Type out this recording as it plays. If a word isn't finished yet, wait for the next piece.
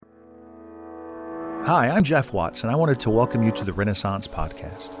Hi, I'm Jeff Watts, and I wanted to welcome you to the Renaissance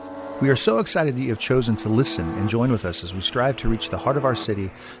Podcast. We are so excited that you have chosen to listen and join with us as we strive to reach the heart of our city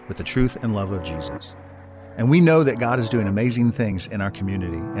with the truth and love of Jesus. And we know that God is doing amazing things in our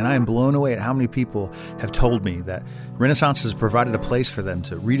community, and I am blown away at how many people have told me that Renaissance has provided a place for them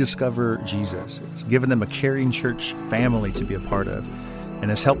to rediscover Jesus. It's given them a caring church family to be a part of,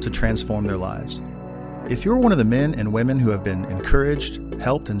 and has helped to transform their lives. If you're one of the men and women who have been encouraged,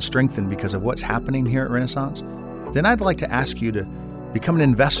 helped, and strengthened because of what's happening here at Renaissance, then I'd like to ask you to become an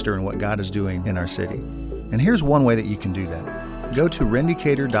investor in what God is doing in our city. And here's one way that you can do that. Go to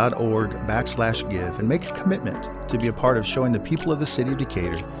rendecatur.org/give and make a commitment to be a part of showing the people of the city of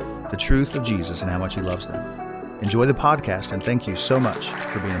Decatur the truth of Jesus and how much he loves them. Enjoy the podcast, and thank you so much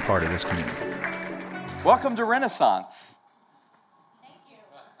for being a part of this community. Welcome to Renaissance.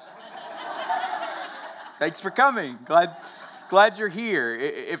 Thanks for coming. Glad you're here.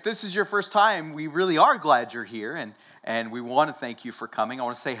 If this is your first time, we really are glad you're here, and we want to thank you for coming. I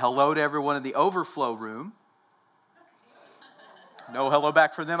want to say hello to everyone in the overflow room. No hello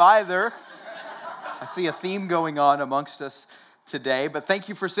back from them either. I see a theme going on amongst us today, but thank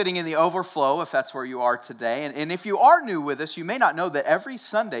you for sitting in the overflow if that's where you are today. And if you are new with us, you may not know that every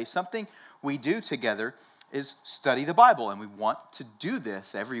Sunday something we do together is study the Bible, and we want to do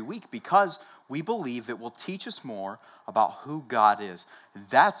this every week because we believe it will teach us more about who God is.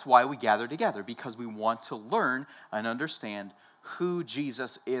 That's why we gather together, because we want to learn and understand who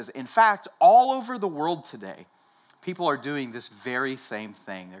Jesus is. In fact, all over the world today, people are doing this very same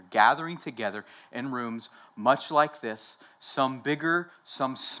thing. They're gathering together in rooms much like this, some bigger,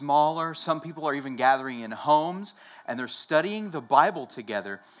 some smaller. Some people are even gathering in homes, and they're studying the Bible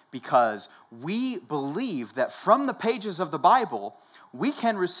together because we believe that from the pages of the Bible, we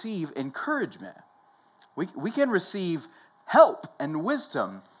can receive encouragement. We can receive help and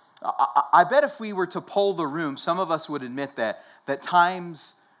wisdom. I bet if we were to poll the room, some of us would admit that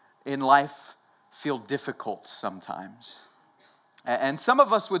times in life feel difficult sometimes. And some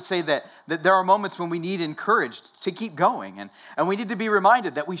of us would say that there are moments when we need encouraged to keep going. And we need to be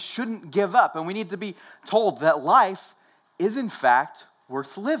reminded that we shouldn't give up. And we need to be told that life is in fact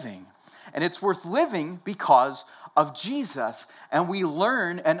worth living. And it's worth living because of Jesus. And we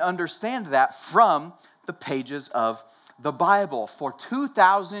learn and understand that from the pages of the Bible. For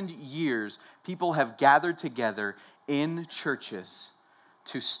 2,000 years, people have gathered together in churches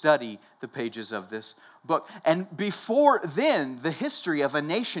to study the pages of this book. And before then, the history of a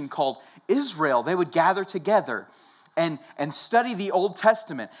nation called Israel, they would gather together and study the Old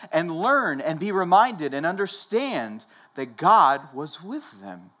Testament and learn and be reminded and understand that God was with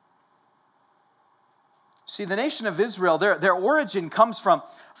them. See, the nation of Israel, their origin comes from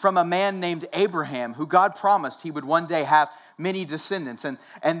a man named Abraham, who God promised he would one day have many descendants. And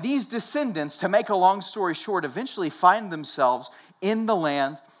these descendants, to make a long story short, eventually find themselves in the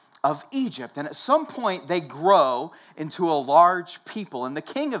land of Egypt. And at some point, they grow into a large people. And the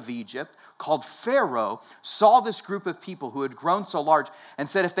king of Egypt, called Pharaoh, saw this group of people who had grown so large and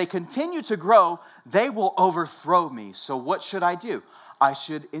said, if they continue to grow, they will overthrow me. So what should I do? I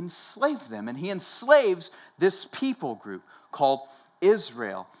should enslave them. And he enslaves this people group called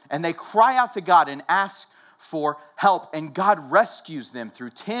Israel. And they cry out to God and ask for help. And God rescues them through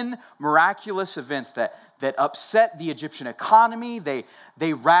 10 miraculous events that upset the Egyptian economy. They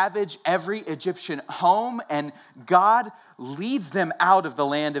ravage every Egyptian home. And God leads them out of the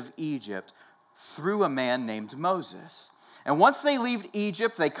land of Egypt through a man named Moses. And once they leave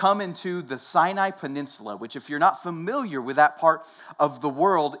Egypt, they come into the Sinai Peninsula, which, if you're not familiar with that part of the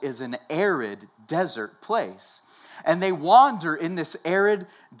world, is an arid desert place. And they wander in this arid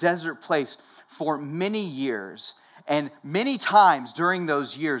desert place for many years. And many times during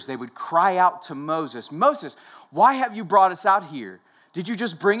those years, they would cry out to Moses, Moses, why have you brought us out here? Did you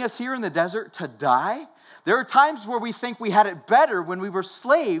just bring us here in the desert to die? There are times where we think we had it better when we were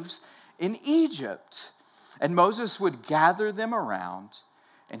slaves in Egypt. And Moses would gather them around,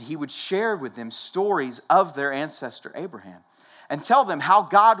 and he would share with them stories of their ancestor Abraham and tell them how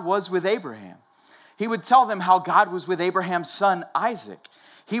God was with Abraham. He would tell them how God was with Abraham's son Isaac.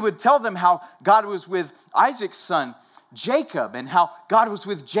 He would tell them how God was with Isaac's son Jacob and how God was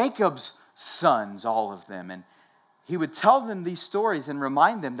with Jacob's sons, all of them. And he would tell them these stories and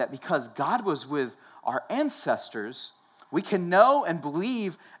remind them that because God was with our ancestors, we can know and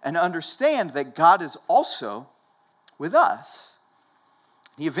believe and understand that God is also with us.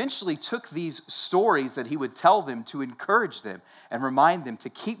 He eventually took these stories that he would tell them to encourage them and remind them to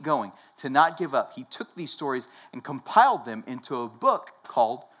keep going, to not give up. He took these stories and compiled them into a book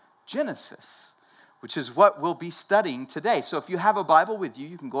called Genesis, which is what we'll be studying today. So if you have a Bible with you,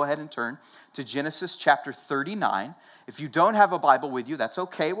 you can go ahead and turn to Genesis chapter 39. If you don't have a Bible with you, that's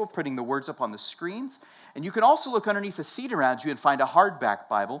okay. We're putting the words up on the screens. And you can also look underneath the seat around you and find a hardback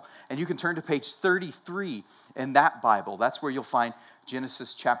Bible, and you can turn to page 33 in that Bible. That's where you'll find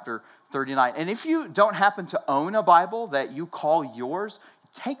Genesis chapter 39. And if you don't happen to own a Bible that you call yours,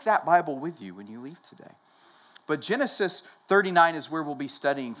 take that Bible with you when you leave today. But Genesis 39 is where we'll be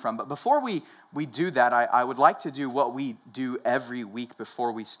studying from. But before we do that, I would like to do what we do every week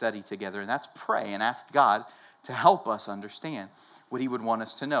before we study together, and that's pray and ask God to help us understand what he would want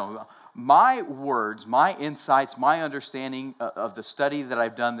us to know. My words, my insights, my understanding of the study that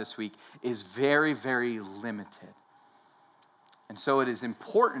I've done this week is very, very limited. And so it is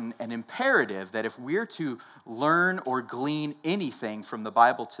important and imperative that if we're to learn or glean anything from the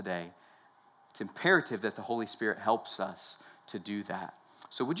Bible today, it's imperative that the Holy Spirit helps us to do that.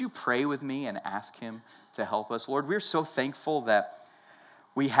 So would you pray with me and ask him to help us? Lord, we're so thankful that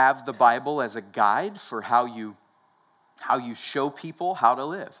we have the Bible as a guide for how you show people how to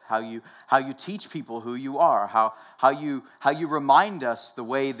live, how you teach people who you are, how you remind us the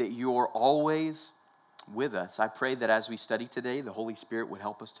way that you're always with us. I pray that as we study today, the Holy Spirit would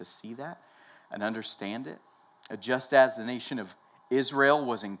help us to see that and understand it. Just as the nation of Israel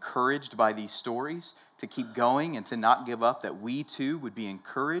was encouraged by these stories to keep going and to not give up, that we too would be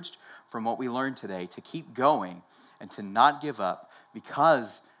encouraged from what we learned today to keep going and to not give up,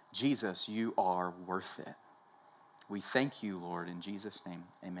 because Jesus, you are worth it. We thank you, Lord, in Jesus' name,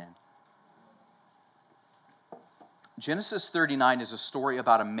 amen. Genesis 39 is a story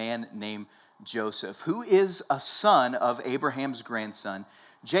about a man named Joseph, who is a son of Abraham's grandson,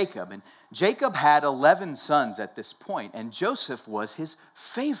 Jacob. And Jacob had 11 sons at this point, and Joseph was his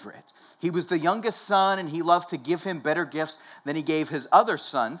favorite. He was the youngest son, and he loved to give him better gifts than he gave his other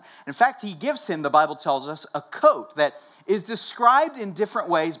sons. In fact, he gives him, the Bible tells us, a coat that is described in different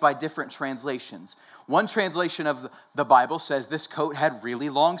ways by different translations. One translation of the Bible says this coat had really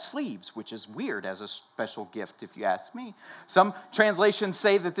long sleeves, which is weird as a special gift, if you ask me. Some translations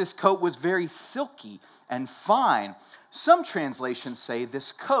say that this coat was very silky and fine. Some translations say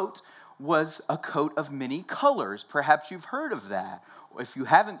this coat was a coat of many colors. Perhaps you've heard of that. If you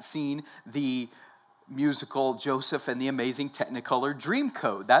haven't seen the musical Joseph and the Amazing Technicolor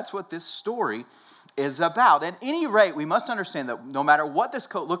Dreamcoat, that's what this story is about. At any rate, we must understand that no matter what this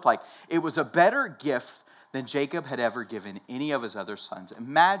coat looked like, it was a better gift than Jacob had ever given any of his other sons.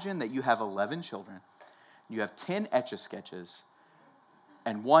 Imagine that you have 11 children, you have 10 Etch-a-Sketches,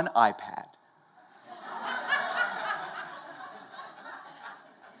 and 1 iPad.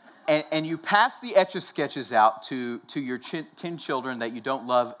 And you pass the Etch-a-Sketches out to your 10 children that you don't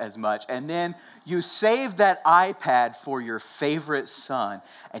love as much, and then you save that iPad for your favorite son,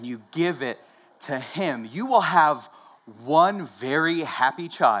 and you give it to him. You will have 1 very happy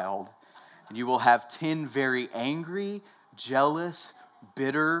child, and you will have 10 very angry, jealous,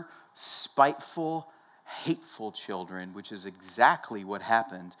 bitter, spiteful, hateful children, which is exactly what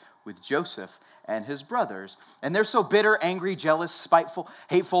happened with Joseph and his brothers. And they're so bitter, angry, jealous, spiteful,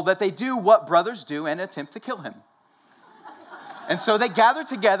 hateful that they do what brothers do and attempt to kill him. And so they gather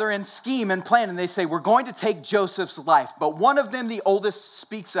together and scheme and plan, and they say, we're going to take Joseph's life. But one of them, the oldest,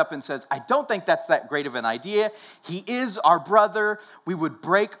 speaks up and says, I don't think that's that great of an idea. He is our brother. We would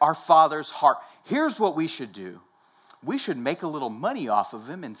break our father's heart. Here's what we should do. We should make a little money off of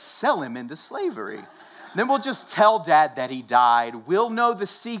him and sell him into slavery. Then we'll just tell Dad that he died. We'll know the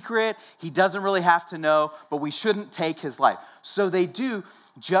secret. He doesn't really have to know, but we shouldn't take his life. So they do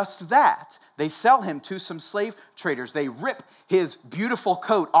just that. They sell him to some slave traders. They rip his beautiful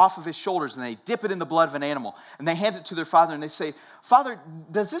coat off of his shoulders and they dip it in the blood of an animal. And they hand it to their father and they say, Father,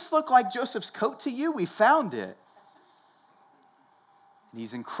 does this look like Joseph's coat to you? We found it. And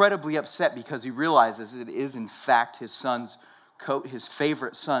he's incredibly upset because he realizes it is in fact his son's coat, his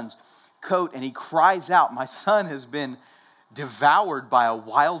favorite son's coat. And he cries out, my son has been devoured by a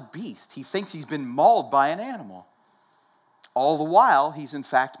wild beast. He thinks he's been mauled by an animal. All the while, he's in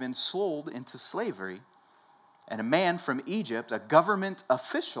fact been sold into slavery. And a man from Egypt, a government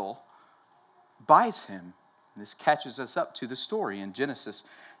official, buys him. And this catches us up to the story in Genesis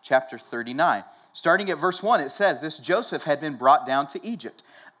chapter 39. Starting at verse 1, it says, this Joseph had been brought down to Egypt,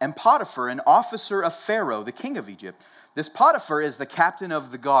 and Potiphar, an officer of Pharaoh, the king of Egypt. This Potiphar is the captain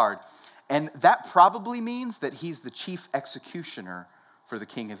of the guard. And that probably means that he's the chief executioner for the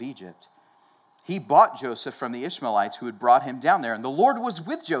king of Egypt. He bought Joseph from the Ishmaelites who had brought him down there. And the Lord was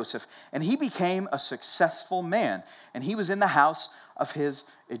with Joseph, and he became a successful man. And he was in the house of his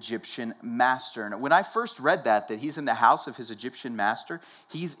Egyptian master. And when I first read that he's in the house of his Egyptian master,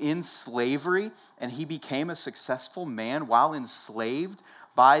 he's in slavery, and he became a successful man while enslaved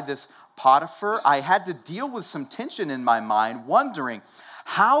by this Potiphar, I had to deal with some tension in my mind, wondering,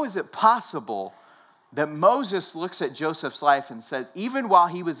 how is it possible that Moses looks at Joseph's life and says, even while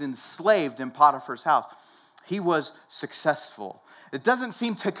he was enslaved in Potiphar's house, he was successful? It doesn't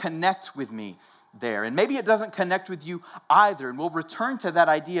seem to connect with me there. And maybe it doesn't connect with you either. And we'll return to that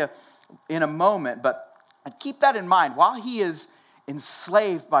idea in a moment. But keep that in mind. While he is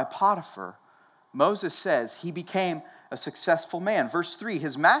enslaved by Potiphar, Moses says he became a successful man. Verse 3,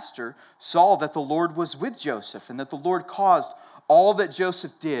 his master saw that the Lord was with Joseph and that the Lord caused all that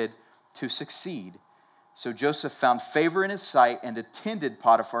Joseph did to succeed. So Joseph found favor in his sight and attended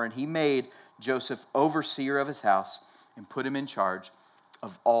Potiphar, and he made Joseph overseer of his house and put him in charge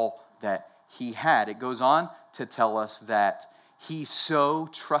of all that he had. It goes on to tell us that he so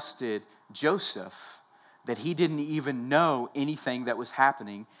trusted Joseph that he didn't even know anything that was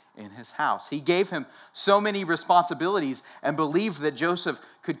happening in his house. He gave him so many responsibilities and believed that Joseph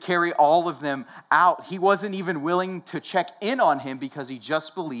could carry all of them out. He wasn't even willing to check in on him because he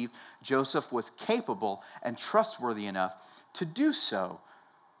just believed Joseph was capable and trustworthy enough to do so.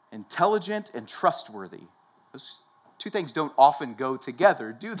 Intelligent and trustworthy. Those two things don't often go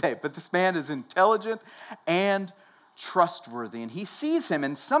together, do they? But this man is intelligent and trustworthy. And he sees him,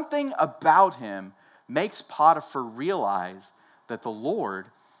 and something about him makes Potiphar realize that the Lord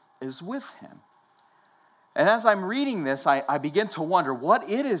is with him. And as I'm reading this, I begin to wonder, what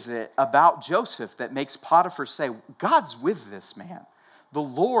is it about Joseph that makes Potiphar say, God's with this man? The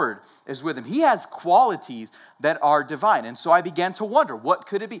Lord is with him. He has qualities that are divine. And so I began to wonder, what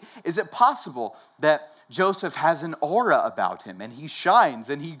could it be? Is it possible that Joseph has an aura about him and he shines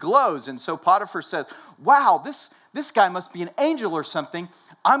and he glows? And so Potiphar says, wow, this guy must be an angel or something.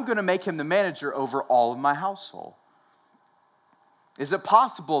 I'm going to make him the manager over all of my household. Is it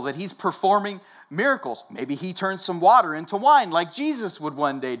possible that he's performing miracles? Maybe he turns some water into wine like Jesus would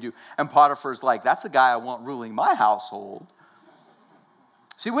one day do. And Potiphar's like, that's a guy I want ruling my household.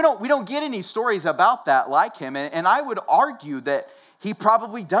 See, we don't get any stories about that like him. And I would argue that he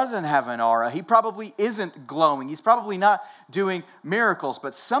probably doesn't have an aura. He probably isn't glowing. He's probably not doing miracles.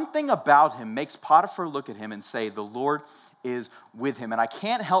 But something about him makes Potiphar look at him and say, the Lord is with him. And I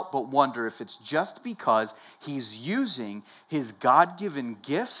can't help but wonder if it's just because he's using his God-given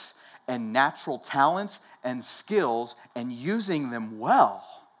gifts and natural talents and skills and using them well.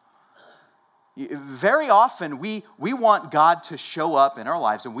 Very often we want God to show up in our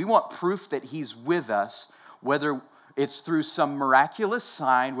lives, and we want proof that he's with us, whether it's through some miraculous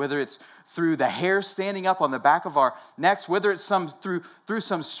sign, whether it's through the hair standing up on the back of our necks, whether it's through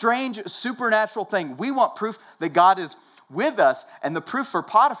some strange supernatural thing. We want proof that God is with us. And the proof for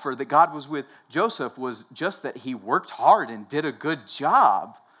Potiphar that God was with Joseph was just that he worked hard and did a good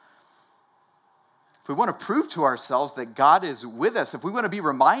job. If we want to prove to ourselves that God is with us, if we want to be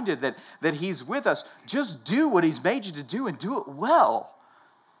reminded that he's with us, just do what he's made you to do and do it well.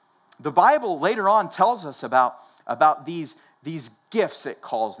 The Bible later on tells us about these gifts, it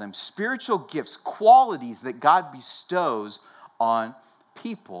calls them, spiritual gifts, qualities that God bestows on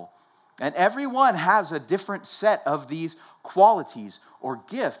people. And everyone has a different set of these qualities or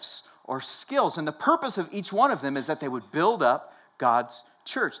gifts or skills. And the purpose of each one of them is that they would build up God's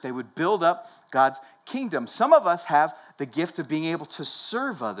church. They would build up God's kingdom. Some of us have the gift of being able to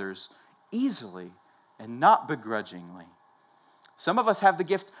serve others easily and not begrudgingly. Some of us have the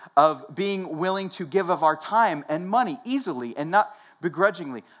gift of being willing to give of our time and money easily and not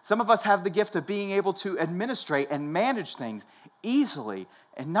begrudgingly. Some of us have the gift of being able to administrate and manage things easily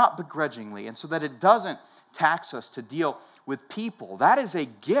and not begrudgingly, and so that it doesn't tax us to deal with people. That is a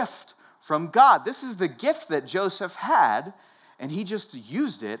gift from God. This is the gift that Joseph had, and he just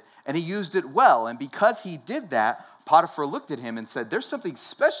used it, and he used it well. And because he did that, Potiphar looked at him and said, there's something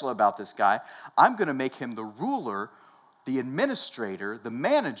special about this guy. I'm going to make him the ruler, the administrator, the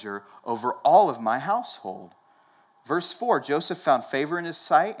manager over all of my household. Verse 4, Joseph found favor in his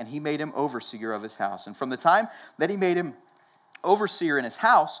sight, and he made him overseer of his house. And from the time that he made him overseer in his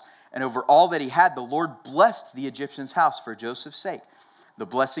house and over all that he had, the Lord blessed the Egyptian's house for Joseph's sake. The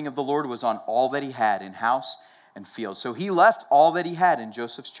blessing of the Lord was on all that he had in house and field. So he left all that he had in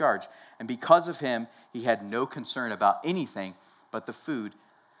Joseph's charge. And because of him, he had no concern about anything but the food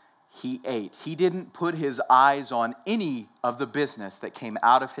he ate. He didn't put his eyes on any of the business that came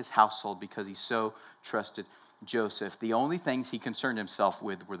out of his household because he so trusted Joseph. The only things he concerned himself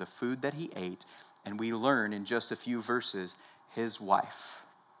with were the food that he ate. And we learn in just a few verses, his wife.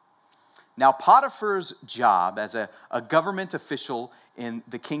 Now, Potiphar's job as a government official in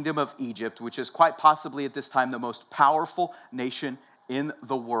the kingdom of Egypt, which is quite possibly at this time the most powerful nation in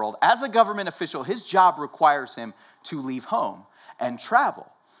the world, as a government official, his job requires him to leave home and travel.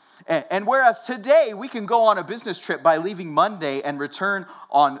 And whereas today we can go on a business trip by leaving Monday and return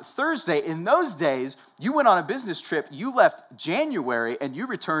on Thursday, in those days, you went on a business trip, you left January, and you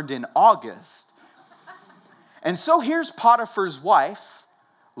returned in August. And so here's Potiphar's wife,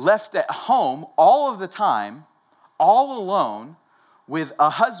 left at home all of the time, all alone, with a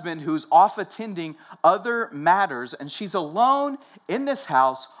husband who's off attending other matters, and she's alone in this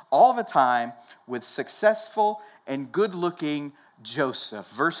house all the time with successful and good-looking Joseph.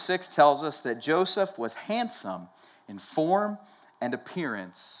 Verse 6 tells us that Joseph was handsome in form and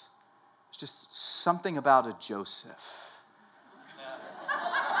appearance. There's just something about a Joseph.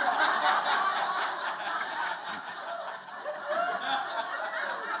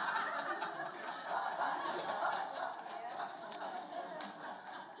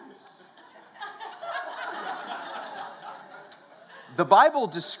 The Bible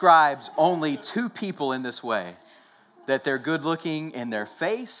describes only two people in this way, that they're good looking in their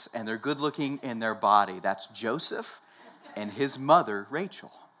face and they're good looking in their body. That's Joseph and his mother,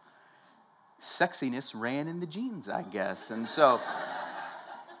 Rachel. Sexiness ran in the genes, I guess. And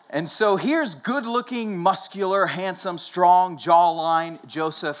so here's good looking, muscular, handsome, strong jawline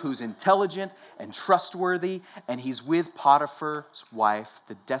Joseph, who's intelligent and trustworthy, and he's with Potiphar's wife,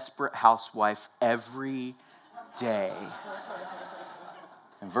 the desperate housewife, every day.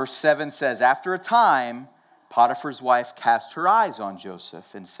 And verse 7 says, after a time, Potiphar's wife cast her eyes on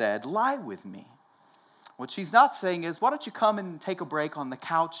Joseph and said, lie with me. What she's not saying is, why don't you come and take a break on the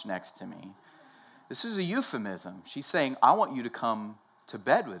couch next to me? This is a euphemism. She's saying, I want you to come to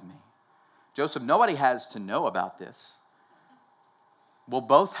bed with me. Joseph, nobody has to know about this. We'll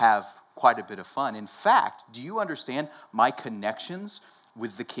both have quite a bit of fun. In fact, do you understand my connections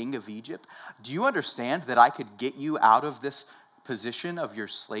with the king of Egypt? Do you understand that I could get you out of this position of your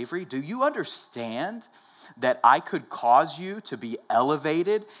slavery? Do you understand that I could cause you to be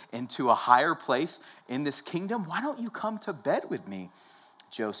elevated into a higher place in this kingdom? Why don't you come to bed with me,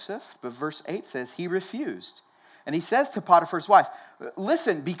 Joseph? But verse 8 says he refused. And he says to Potiphar's wife,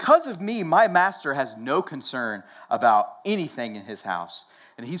 listen, because of me, my master has no concern about anything in his house.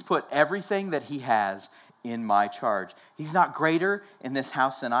 And he's put everything that he has in my charge. He's not greater in this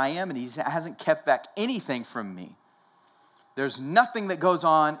house than I am, and he hasn't kept back anything from me. There's nothing that goes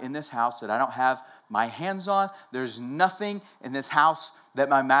on in this house that I don't have my hands on. There's nothing in this house that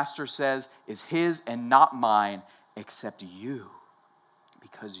my master says is his and not mine except you,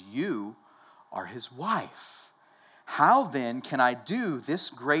 because you are his wife. How then can I do this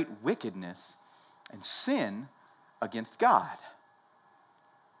great wickedness and sin against God?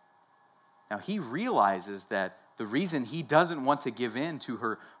 Now he realizes that the reason he doesn't want to give in to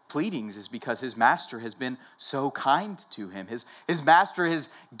her pleadings is because his master has been so kind to him. His master has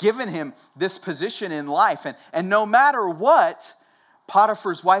given him this position in life. And no matter what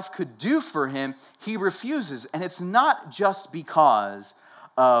Potiphar's wife could do for him, he refuses. And it's not just because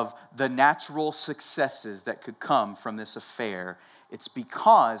of the natural successes that could come from this affair. It's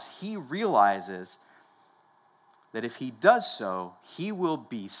because he realizes that if he does so, he will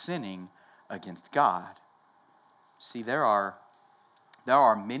be sinning against God. See, there are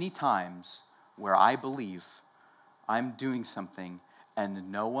many times where I believe I'm doing something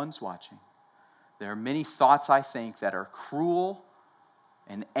and no one's watching. There are many thoughts I think that are cruel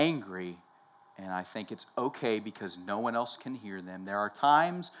and angry, and I think it's okay because no one else can hear them. There are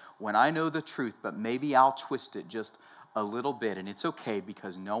times when I know the truth, but maybe I'll twist it just a little bit, and it's okay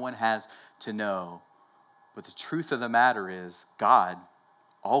because no one has to know. But the truth of the matter is, God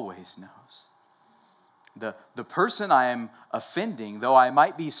always knows. The person I am offending, though I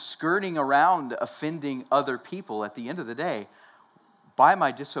might be skirting around offending other people, at the end of the day, by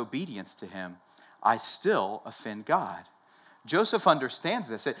my disobedience to him, I still offend God. Joseph understands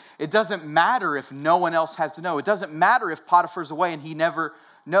this. It doesn't matter if no one else has to know. It doesn't matter if Potiphar's away and he never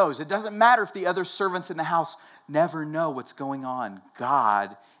knows. It doesn't matter if the other servants in the house never know what's going on.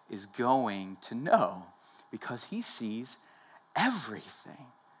 God is going to know because he sees everything.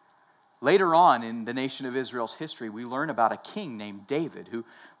 Later on in the nation of Israel's history, we learn about a king named David who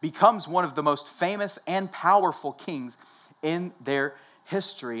becomes one of the most famous and powerful kings in their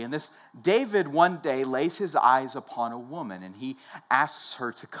history. And this David one day lays his eyes upon a woman and he asks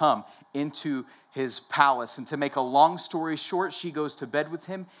her to come into his palace. And to make a long story short, she goes to bed with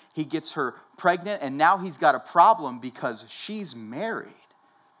him. He gets her pregnant, and now he's got a problem because she's married.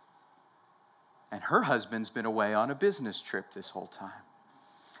 And her husband's been away on a business trip this whole time.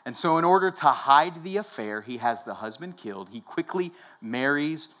 And so in order to hide the affair, he has the husband killed. He quickly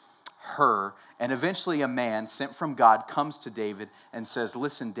marries her, and eventually a man sent from God comes to David and says,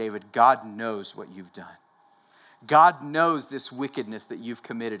 listen, David, God knows what you've done. God knows this wickedness that you've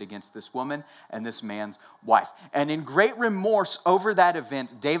committed against this woman and this man's wife. And in great remorse over that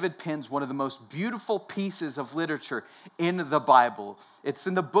event, David pens one of the most beautiful pieces of literature in the Bible. It's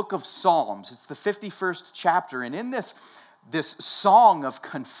in the book of Psalms. It's the 51st chapter. And in this song of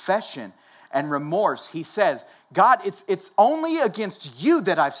confession and remorse, he says, God, it's only against you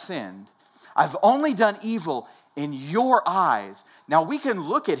that I've sinned. I've only done evil in your eyes. Now we can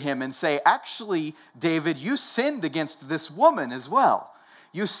look at him and say, actually, David, you sinned against this woman as well.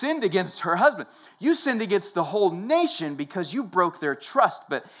 You sinned against her husband. You sinned against the whole nation because you broke their trust.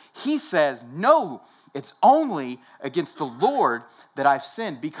 But he says, no, it's only against the Lord that I've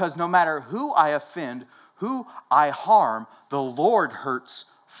sinned, because no matter who I offend, who I harm, the Lord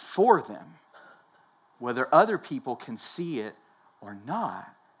hurts for them, whether other people can see it or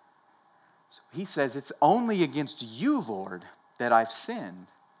not. So he says, it's only against you, Lord, that I've sinned.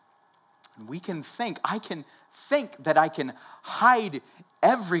 And I can think that I can hide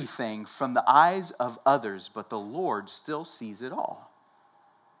everything from the eyes of others, but the Lord still sees it all.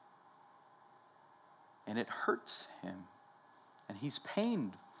 And it hurts him. And he's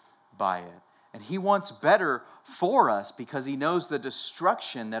pained by it. And he wants better for us because he knows the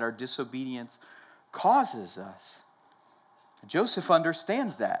destruction that our disobedience causes us. Joseph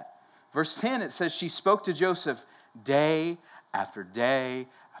understands that. Verse 10, it says, she spoke to Joseph day after day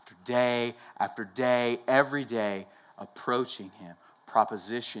after day after day, every day, approaching him,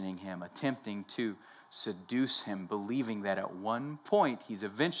 propositioning him, attempting to seduce him, believing that at one point he's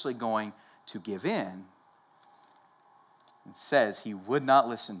eventually going to give in. It says he would not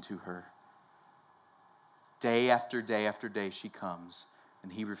listen to her. Day after day after day she comes,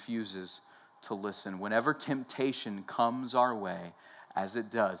 and he refuses to listen. Whenever temptation comes our way, as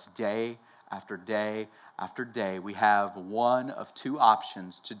it does day after day after day, we have one of two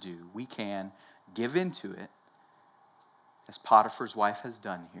options to do. We can give into it, as Potiphar's wife has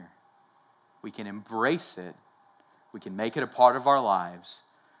done here. We can embrace it. We can make it a part of our lives,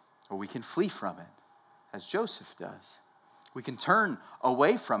 or we can flee from it, as Joseph does. We can turn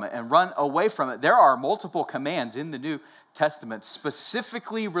away from it and run away from it. There are multiple commands in the New Testament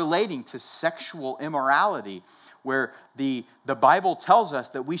specifically relating to sexual immorality, where the Bible tells us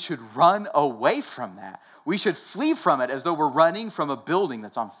that we should run away from that. We should flee from it as though we're running from a building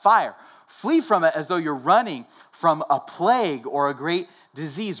that's on fire. Flee from it as though you're running from a plague or a great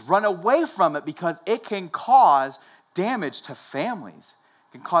disease. Run away from it because it can cause damage to families.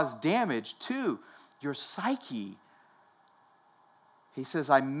 It can cause damage to your psyche. He says,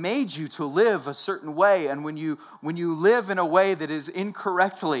 I made you to live a certain way, and when you live in a way that is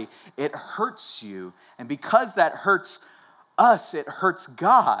incorrectly, it hurts you. And because that hurts us, it hurts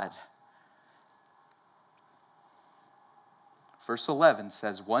God. Verse 11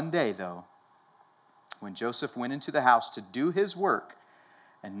 says, one day, though, when Joseph went into the house to do his work,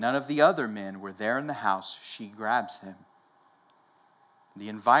 and none of the other men were there in the house, she grabs him. The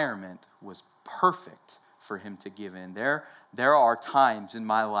environment was perfect for him to give in. There are times in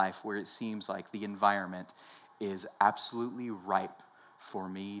my life where it seems like the environment is absolutely ripe for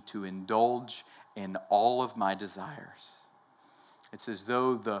me to indulge in all of my desires. It's as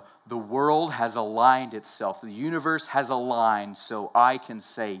though the world has aligned itself. The universe has aligned so I can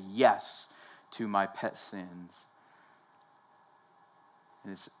say yes to my pet sins.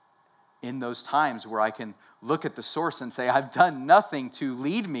 And it's in those times where I can look at the source and say, I've done nothing to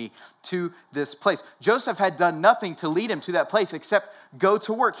lead me to this place. Joseph had done nothing to lead him to that place except go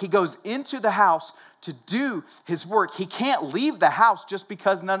to work. He goes into the house to do his work. He can't leave the house just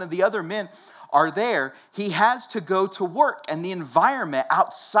because none of the other men are there. He has to go to work, and the environment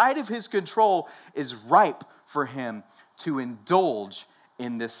outside of his control is ripe for him to indulge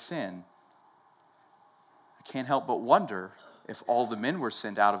in this sin. I can't help but wonder if all the men were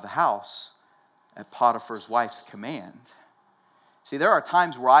sent out of the house at Potiphar's wife's command. See, there are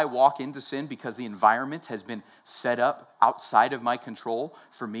times where I walk into sin because the environment has been set up outside of my control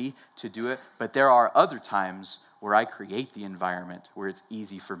for me to do it, but there are other times where I create the environment where it's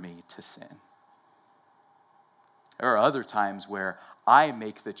easy for me to sin. There are other times where I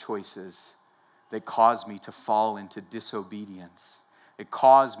make the choices that cause me to fall into disobedience. It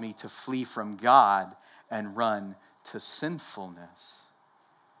cause me to flee from God and run to sinfulness.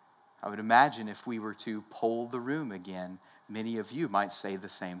 I would imagine if we were to poll the room again, many of you might say the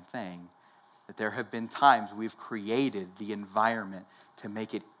same thing, that there have been times we've created the environment to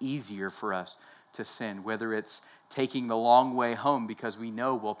make it easier for us to sin, whether it's taking the long way home because we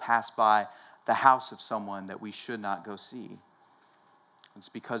know we'll pass by the house of someone that we should not go see. It's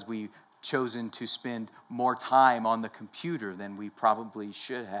because we've chosen to spend more time on the computer than we probably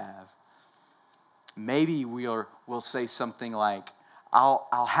should have. Maybe we'll say something like,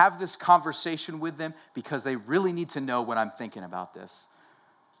 I'll have this conversation with them because they really need to know what I'm thinking about this.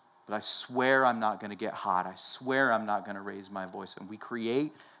 But I swear I'm not going to get hot. I swear I'm not going to raise my voice. And we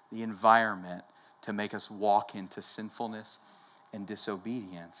create the environment to make us walk into sinfulness and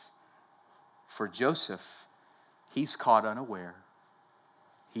disobedience. For Joseph, he's caught unaware.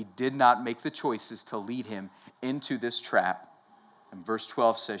 He did not make the choices to lead him into this trap. And verse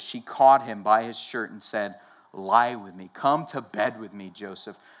 12 says, she caught him by his shirt and said, lie with me. Come to bed with me,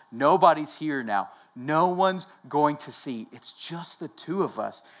 Joseph. Nobody's here now. No one's going to see. It's just the two of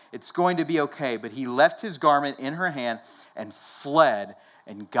us. It's going to be okay. But he left his garment in her hand and fled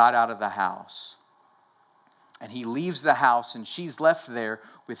and got out of the house. And he leaves the house, and she's left there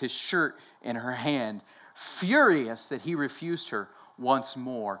with his shirt in her hand, furious that he refused her once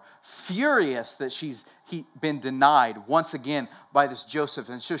more, furious that he's been denied once again by this Joseph.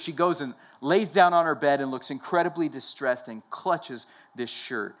 And so she goes and lays down on her bed and looks incredibly distressed and clutches this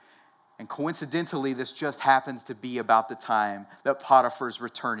shirt. And coincidentally, this just happens to be about the time that Potiphar's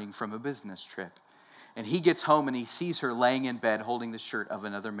returning from a business trip. And he gets home and he sees her laying in bed holding the shirt of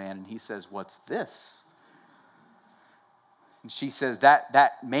another man. And he says, what's this? And she says,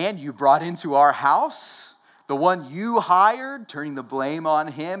 that man you brought into our house, the one you hired, turning the blame on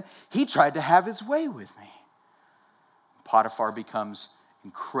him, he tried to have his way with me. Potiphar becomes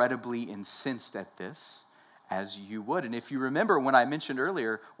incredibly incensed at this, as you would. And if you remember when I mentioned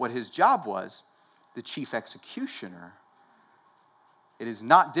earlier what his job was, the chief executioner, it is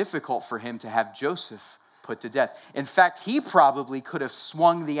not difficult for him to have Joseph put to death. In fact, he probably could have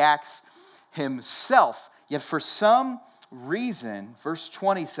swung the axe himself. Yet for some reason, verse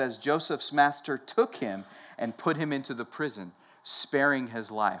 20 says, Joseph's master took him and put him into the prison, sparing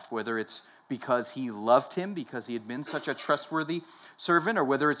his life. Whether it's because he loved him, because he had been such a trustworthy servant, or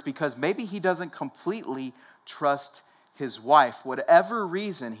whether it's because maybe he doesn't completely trust his wife. Whatever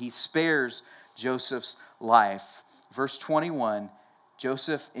reason, he spares Joseph's life. Verse 21,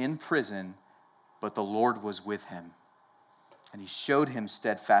 Joseph in prison, but the Lord was with him. And he showed him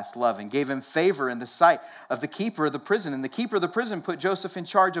steadfast love and gave him favor in the sight of the keeper of the prison. And the keeper of the prison put Joseph in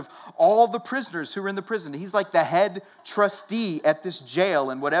charge of all the prisoners who were in the prison. He's like the head trustee at this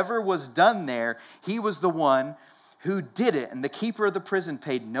jail. And whatever was done there, he was the one who did it. And the keeper of the prison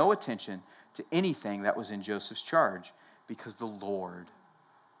paid no attention to anything that was in Joseph's charge because the Lord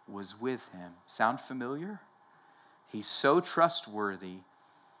was with him. Sound familiar? He's so trustworthy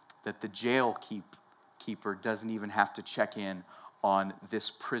that the jail keeper doesn't even have to check in on this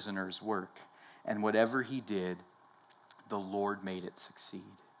prisoner's work. And whatever he did, the Lord made it succeed.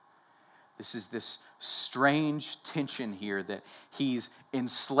 This is this strange tension here that he's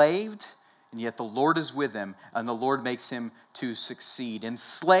enslaved, and yet the Lord is with him, and the Lord makes him to succeed.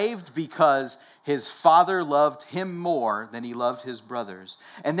 Enslaved because his father loved him more than he loved his brothers.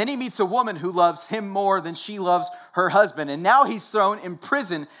 And then he meets a woman who loves him more than she loves her husband. And now he's thrown in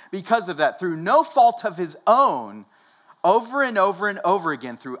prison because of that. Through no fault of his own, over and over and over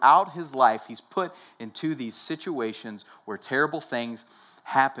again throughout his life, he's put into these situations where terrible things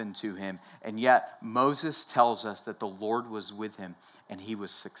happen to him. And yet Moses tells us that the Lord was with him and he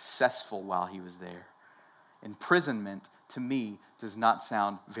was successful while he was there. Imprisonment, to me, does not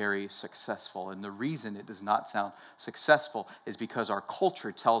sound very successful. And the reason it does not sound successful is because our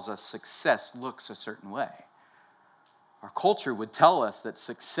culture tells us success looks a certain way. Our culture would tell us that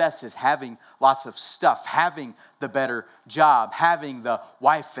success is having lots of stuff, having the better job, having the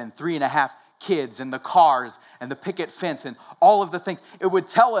wife and 3.5 kids and the cars and the picket fence and all of the things. It would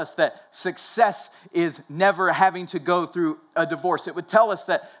tell us that success is never having to go through a divorce. It would tell us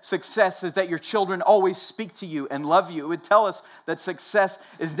that success is that your children always speak to you and love you. It would tell us that success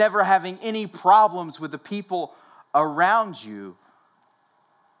is never having any problems with the people around you.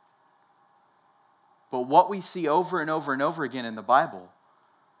 But what we see over and over and over again in the Bible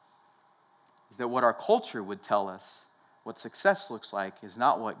is that what our culture would tell us what success looks like is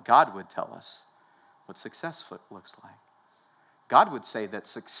not what God would tell us what success looks like. God would say that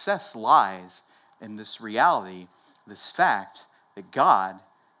success lies in this reality, this fact that God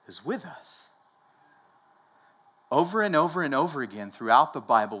is with us. Over and over and over again throughout the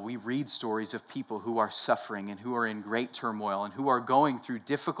Bible, we read stories of people who are suffering and who are in great turmoil and who are going through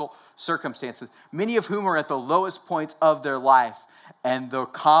difficult circumstances, many of whom are at the lowest points of their life. And the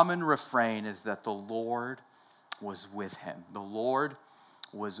common refrain is that the Lord was with him. The Lord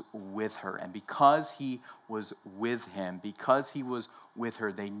was with her. And because he was with him, because he was with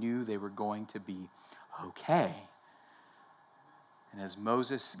her, they knew they were going to be okay. And as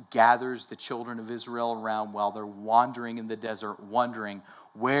Moses gathers the children of Israel around while they're wandering in the desert, wondering,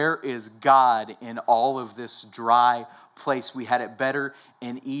 where is God in all of this dry place? We had it better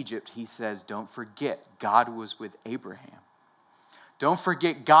in Egypt. He says, don't forget, God was with Abraham. Don't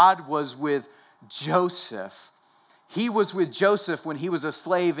forget, God was with Joseph. He was with Joseph when he was a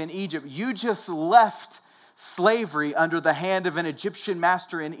slave in Egypt. You just left slavery under the hand of an Egyptian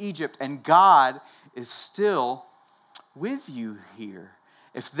master in Egypt, and God is still with you here.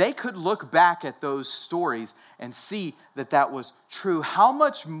 If they could look back at those stories and see that that was true, how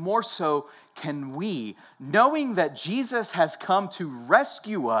much more so can we, knowing that Jesus has come to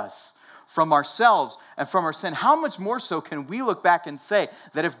rescue us from ourselves and from our sin, how much more so can we look back and say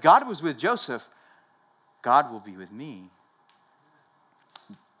that if God was with Joseph, God will be with me?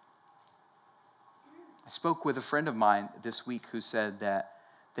 I spoke with a friend of mine this week who said that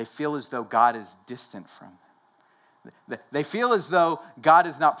they feel as though God is distant from them. They feel as though God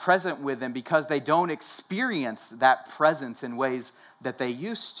is not present with them because they don't experience that presence in ways that they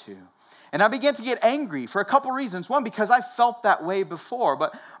used to. And I began to get angry for a couple reasons. One, because I felt that way before,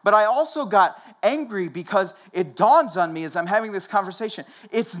 but I also got angry because it dawns on me as I'm having this conversation,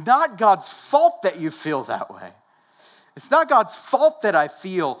 it's not God's fault that you feel that way. It's not God's fault that I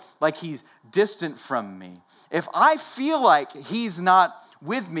feel like he's distant from me. If I feel like he's not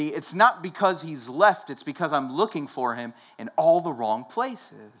with me, it's not because he's left, it's because I'm looking for him in all the wrong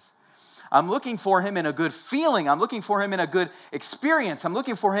places. I'm looking for him in a good feeling. I'm looking for him in a good experience. I'm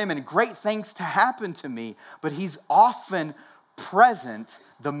looking for him in great things to happen to me. But he's often present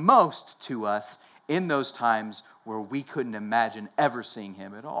the most to us in those times where we couldn't imagine ever seeing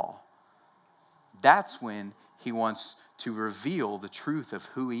him at all. That's when he wants to reveal the truth of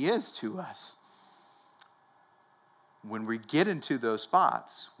who he is to us. When we get into those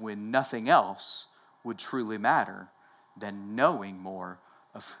spots when nothing else would truly matter than knowing more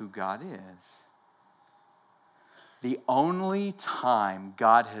of who God is. The only time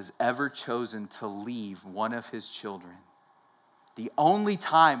God has ever chosen to leave one of his children, the only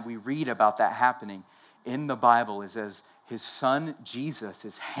time we read about that happening in the Bible is as his son Jesus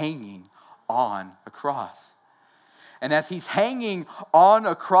is hanging on a cross. And as he's hanging on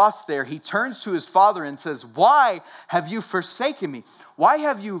a cross there, he turns to his father and says, "Why have you forsaken me? Why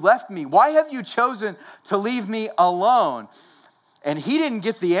have you left me? Why have you chosen to leave me alone?" And he didn't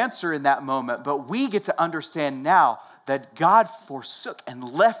get the answer in that moment, but we get to understand now that God forsook and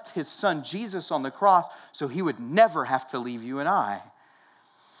left his son Jesus on the cross so he would never have to leave you and I.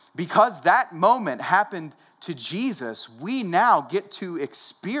 Because that moment happened to Jesus, we now get to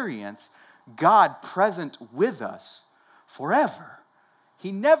experience God present with us forever.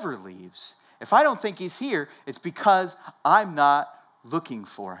 He never leaves. If I don't think he's here, it's because I'm not looking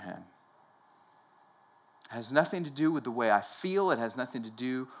for him. It has nothing to do with the way I feel. It has nothing to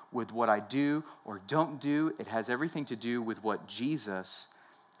do with what I do or don't do. It has everything to do with what Jesus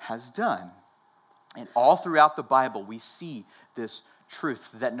has done. And all throughout the Bible, we see this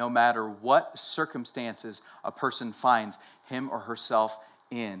truth that no matter what circumstances a person finds him or herself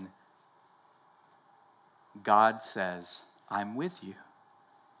in, God says, "I'm with you."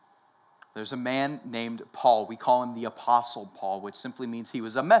 There's a man named Paul. We call him the Apostle Paul, which simply means he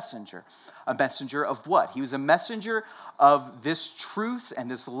was a messenger. A messenger of what? He was a messenger of this truth and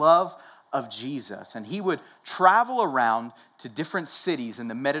this love of Jesus. And he would travel around to different cities in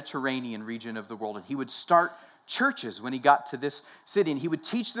the Mediterranean region of the world. And he would start churches when he got to this city. And he would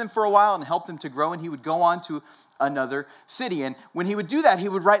teach them for a while and help them to grow. And he would go on to another city. And when he would do that, he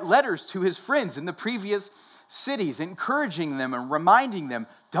would write letters to his friends in the previous cities, encouraging them and reminding them,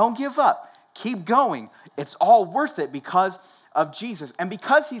 don't give up. Keep going. It's all worth it because of Jesus. And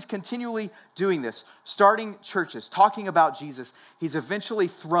because he's continually doing this, starting churches, talking about Jesus, he's eventually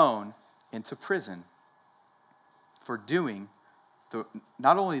thrown into prison for doing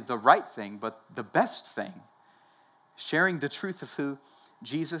not only the right thing, but the best thing, sharing the truth of who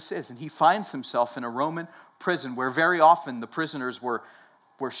Jesus is. And he finds himself in a Roman prison where very often the prisoners were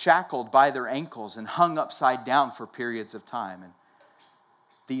shackled by their ankles and hung upside down for periods of time. And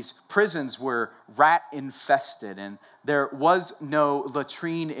these prisons were rat infested and there was no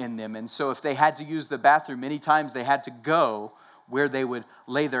latrine in them. And so if they had to use the bathroom, many times they had to go where they would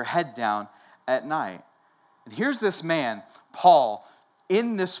lay their head down at night. And here's this man, Paul,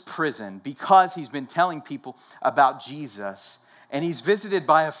 in this prison because he's been telling people about Jesus. And he's visited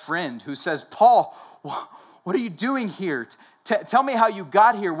by a friend who says, "Paul, what are you doing here? Tell me how you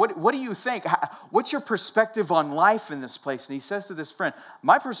got here. What do you think? What's your perspective on life in this place? And he says to this friend,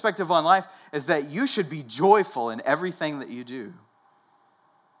 my perspective on life is that you should be joyful in everything that you do.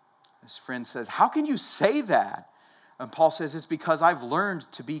 His friend says, how can you say that? And Paul says, it's because I've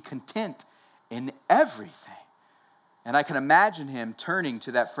learned to be content in everything. And I can imagine him turning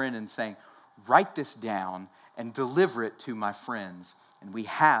to that friend and saying, write this down and deliver it to my friends. And we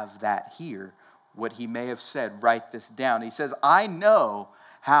have that here, what he may have said, write this down. He says, I know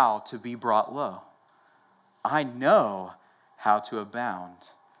how to be brought low. I know how to abound.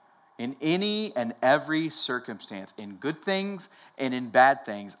 In any and every circumstance, in good things and in bad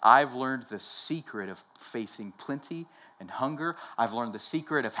things, I've learned the secret of facing plenty and hunger. I've learned the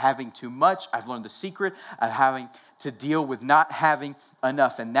secret of having too much. I've learned the secret of having to deal with not having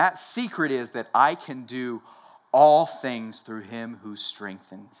enough. And that secret is that I can do all things through him who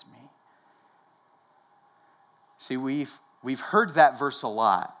strengthens me. See, we've heard that verse a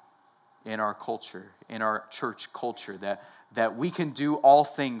lot in our culture, in our church culture, that we can do all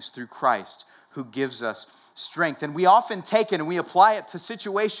things through Christ who gives us strength. And we often take it and we apply it to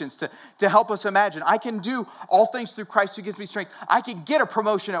situations to help us imagine. I can do all things through Christ who gives me strength. I can get a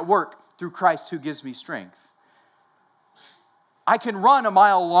promotion at work through Christ who gives me strength. I can run a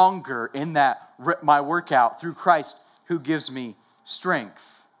mile longer in my workout through Christ who gives me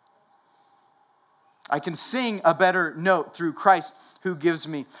strength. I can sing a better note through Christ who gives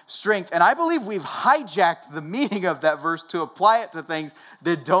me strength. And I believe we've hijacked the meaning of that verse to apply it to things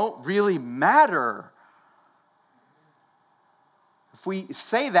that don't really matter. If we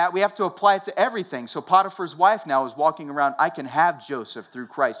say that, we have to apply it to everything. So Potiphar's wife now is walking around, I can have Joseph through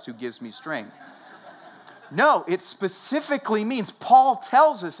Christ who gives me strength. No, it specifically means, Paul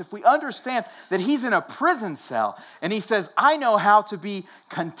tells us, if we understand that he's in a prison cell, and he says, I know how to be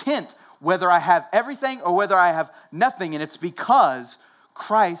content whether I have everything or whether I have nothing, and it's because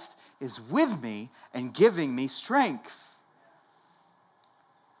Christ is with me and giving me strength.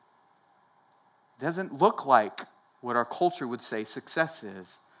 It doesn't look like what our culture would say success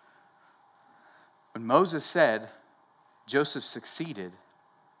is. When Moses said Joseph succeeded,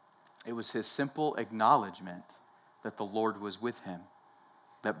 it was his simple acknowledgement that the Lord was with him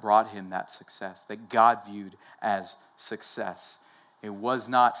that brought him that success, that God viewed as success. It was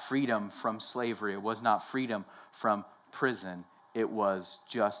not freedom from slavery. It was not freedom from prison. It was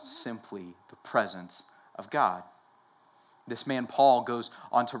just simply the presence of God. This man, Paul, goes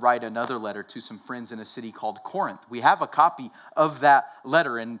on to write another letter to some friends in a city called Corinth. We have a copy of that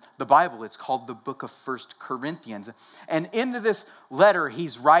letter in the Bible. It's called the book of 1 Corinthians. And into this letter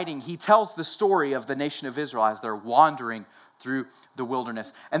he's writing, he tells the story of the nation of Israel as they're wandering through the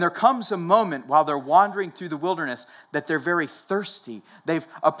wilderness. And there comes a moment while they're wandering through the wilderness that they're very thirsty. They've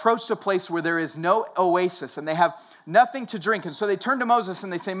approached a place where there is no oasis and they have nothing to drink. And so they turn to Moses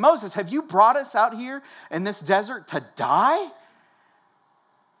and they say, Moses, have you brought us out here in this desert to die?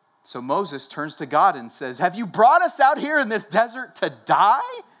 So Moses turns to God and says, have you brought us out here in this desert to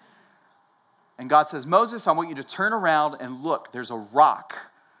die? And God says, Moses, I want you to turn around and look. There's a rock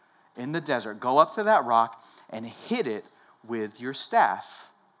in the desert. Go up to that rock and hit it with your staff.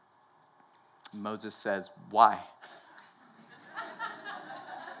 Moses says, why?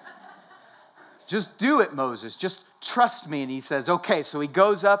 Just do it, Moses. Just trust me. And he says, okay. So he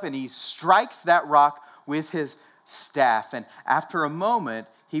goes up and he strikes that rock with his staff. And after a moment,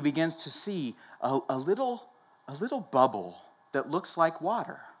 he begins to see a little bubble that looks like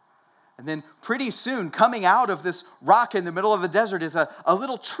water. And then pretty soon, coming out of this rock in the middle of the desert is a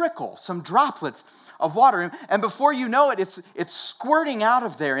little trickle, some droplets of water. And before you know it, it's squirting out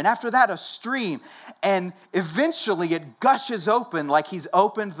of there. And after that, a stream. And eventually it gushes open like he's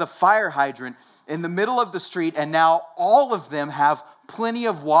opened the fire hydrant in the middle of the street. And now all of them have plenty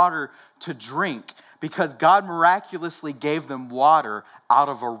of water to drink because God miraculously gave them water out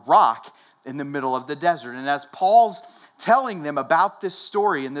of a rock in the middle of the desert. And as Paul's telling them about this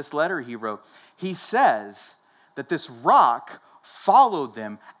story in this letter he wrote, he says that this rock followed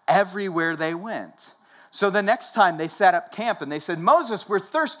them everywhere they went. So the next time they set up camp and they said, Moses, we're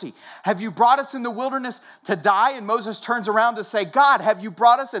thirsty. Have you brought us in the wilderness to die? And Moses turns around to say, God, have you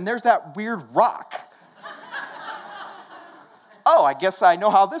brought us? And there's that weird rock. Oh, I guess I know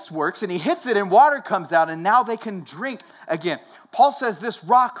how this works. And he hits it and water comes out and now they can drink again. Paul says this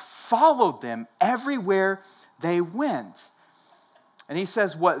rock followed them everywhere they went. And he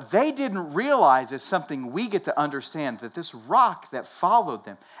says what they didn't realize is something we get to understand, that this rock that followed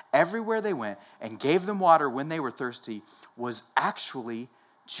them everywhere they went and gave them water when they were thirsty was actually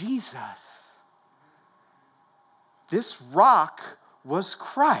Jesus. This rock was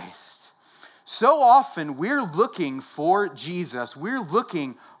Christ. So often we're looking for Jesus. We're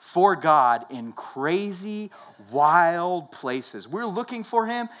looking for God in crazy, wild places. We're looking for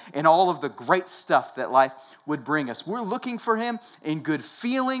him in all of the great stuff that life would bring us. We're looking for him in good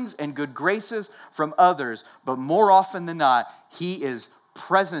feelings and good graces from others. But more often than not, he is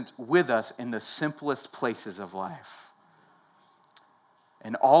present with us in the simplest places of life.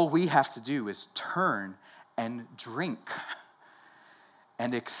 And all we have to do is turn and drink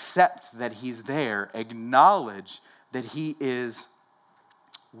and accept that he's there, acknowledge that he is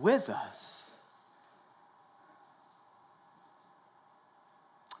with us.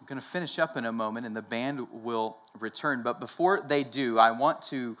 I'm going to finish up in a moment and the band will return. But before they do, I want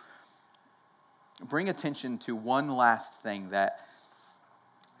to bring attention to one last thing, that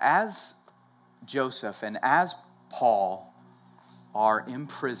as Joseph and as Paul are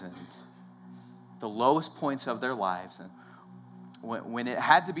imprisoned, the lowest points of their lives, and when it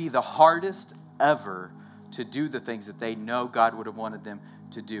had to be the hardest ever to do the things that they know God would have wanted them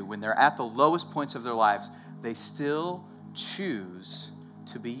to do, when they're at the lowest points of their lives, they still choose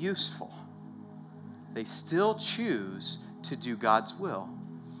to be useful. They still choose to do God's will.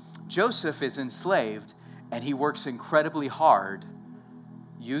 Joseph is enslaved, and he works incredibly hard,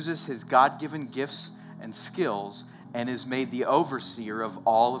 uses his God-given gifts and skills, and is made the overseer of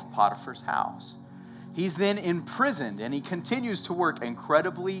all of Potiphar's house. He's then imprisoned, and he continues to work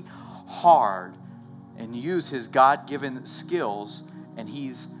incredibly hard and use his God-given skills, and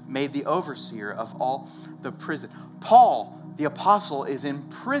he's made the overseer of all the prison. Paul, the apostle, is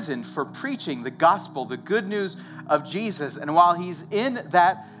imprisoned for preaching the gospel, the good news of Jesus, and while he's in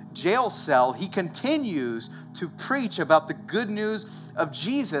that jail cell, he continues to preach about the good news of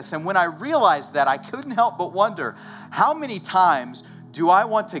Jesus. And when I realized that, I couldn't help but wonder, how many times do I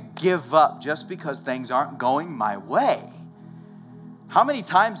want to give up just because things aren't going my way? How many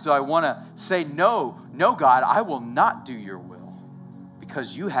times do I want to say, no, God, I will not do your will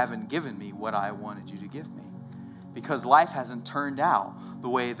because you haven't given me what I wanted you to give me, because life hasn't turned out the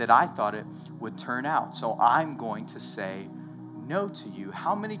way that I thought it would turn out. So I'm going to say no to you.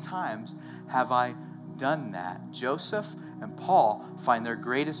 How many times have I done that? Joseph and Paul find their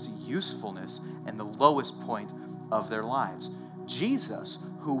greatest usefulness in the lowest point of their lives. Jesus,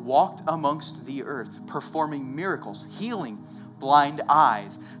 who walked amongst the earth, performing miracles, healing blind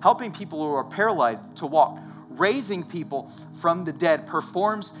eyes, helping people who are paralyzed to walk, raising people from the dead,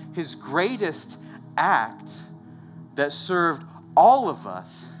 performs his greatest act that served all of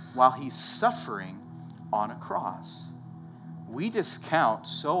us while he's suffering on a cross. We discount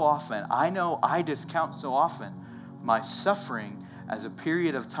so often, I know I discount so often, my suffering as a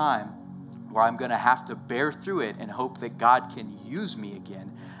period of time where I'm going to have to bear through it and hope that God can use me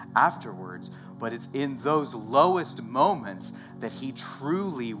again afterwards. But it's in those lowest moments that he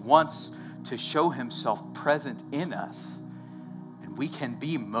truly wants to show himself present in us, and we can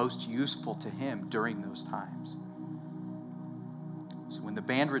be most useful to him during those times. So when the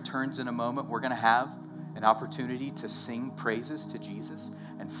band returns in a moment, we're going to have an opportunity to sing praises to Jesus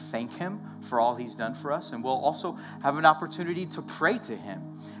and thank him for all he's done for us. And we'll also have an opportunity to pray to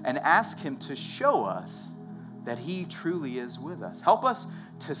him and ask him to show us that he truly is with us. Help us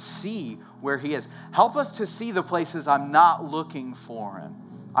to see where he is. Help us to see the places I'm not looking for him.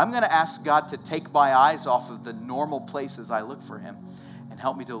 I'm going to ask God to take my eyes off of the normal places I look for him and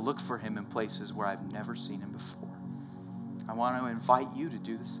help me to look for him in places where I've never seen him before. I want to invite you to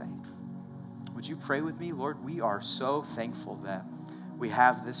do the same. Would you pray with me? Lord, we are so thankful that we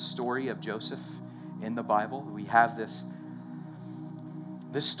have this story of Joseph in the Bible. We have this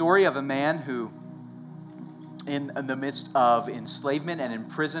story of a man who, in the midst of enslavement and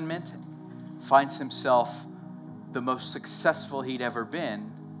imprisonment, finds himself the most successful he'd ever been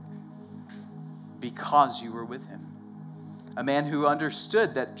because you were with him. A man who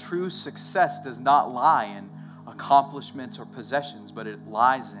understood that true success does not lie in accomplishments or possessions, but it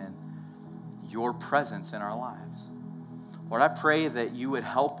lies in your presence in our lives. Lord, I pray that you would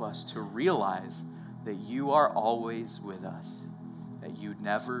help us to realize that you are always with us, that you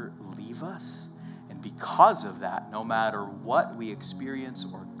never leave us. And because of that, no matter what we experience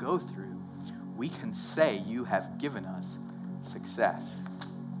or go through, we can say you have given us success.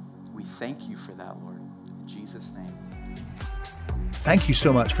 We thank you for that, Lord. In Jesus' name. Thank you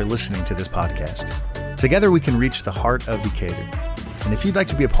so much for listening to this podcast. Together we can reach the heart of Decatur. And if you'd like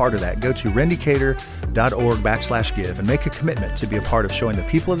to be a part of that, go to rendicatur.org/give and make a commitment to be a part of showing the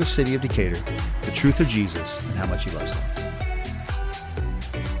people of the city of Decatur the truth of Jesus and how much he loves them.